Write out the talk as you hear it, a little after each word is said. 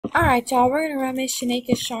Alright, y'all, we're going to run Miss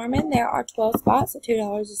Shanika's Charmin. There are 12 spots at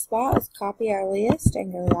 $2 a spot. Let's copy our list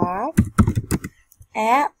and go live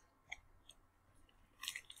at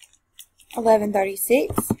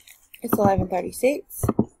 11:36. It's 11:36.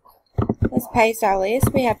 Let's paste our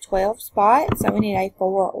list. We have 12 spots, so we need a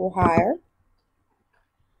 4 or higher.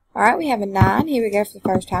 Alright, we have a 9. Here we go for the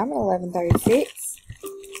first time at 11:36.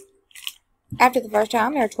 After the first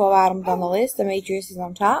time, there are 12 items on the list. The address is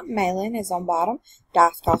on top, mail-in is on bottom.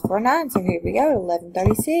 Dice calls for a 9, so here we go at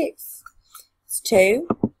 11:36. It's 2,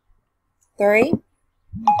 3,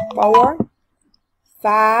 4,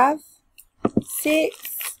 5,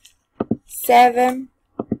 6, 7,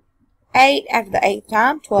 8. After the 8th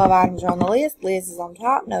time, 12 items are on the list. Liz is on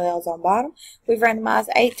top, no L's on bottom. We've randomized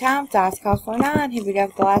 8 times. Dice calls for a 9. Here we go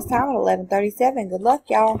for the last time at 11:37. Good luck,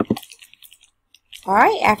 y'all.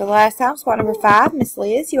 Alright, after the last time, spot number 5, Miss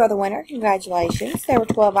Liz, you are the winner. Congratulations. There were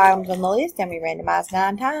 12 items on the list, and we randomized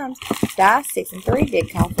 9 times. Dice 6 and 3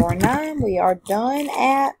 did call for a 9. We are done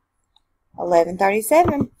at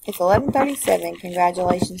 11:37. It's 11:37.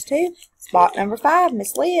 Congratulations to spot number 5,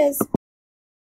 Miss Liz.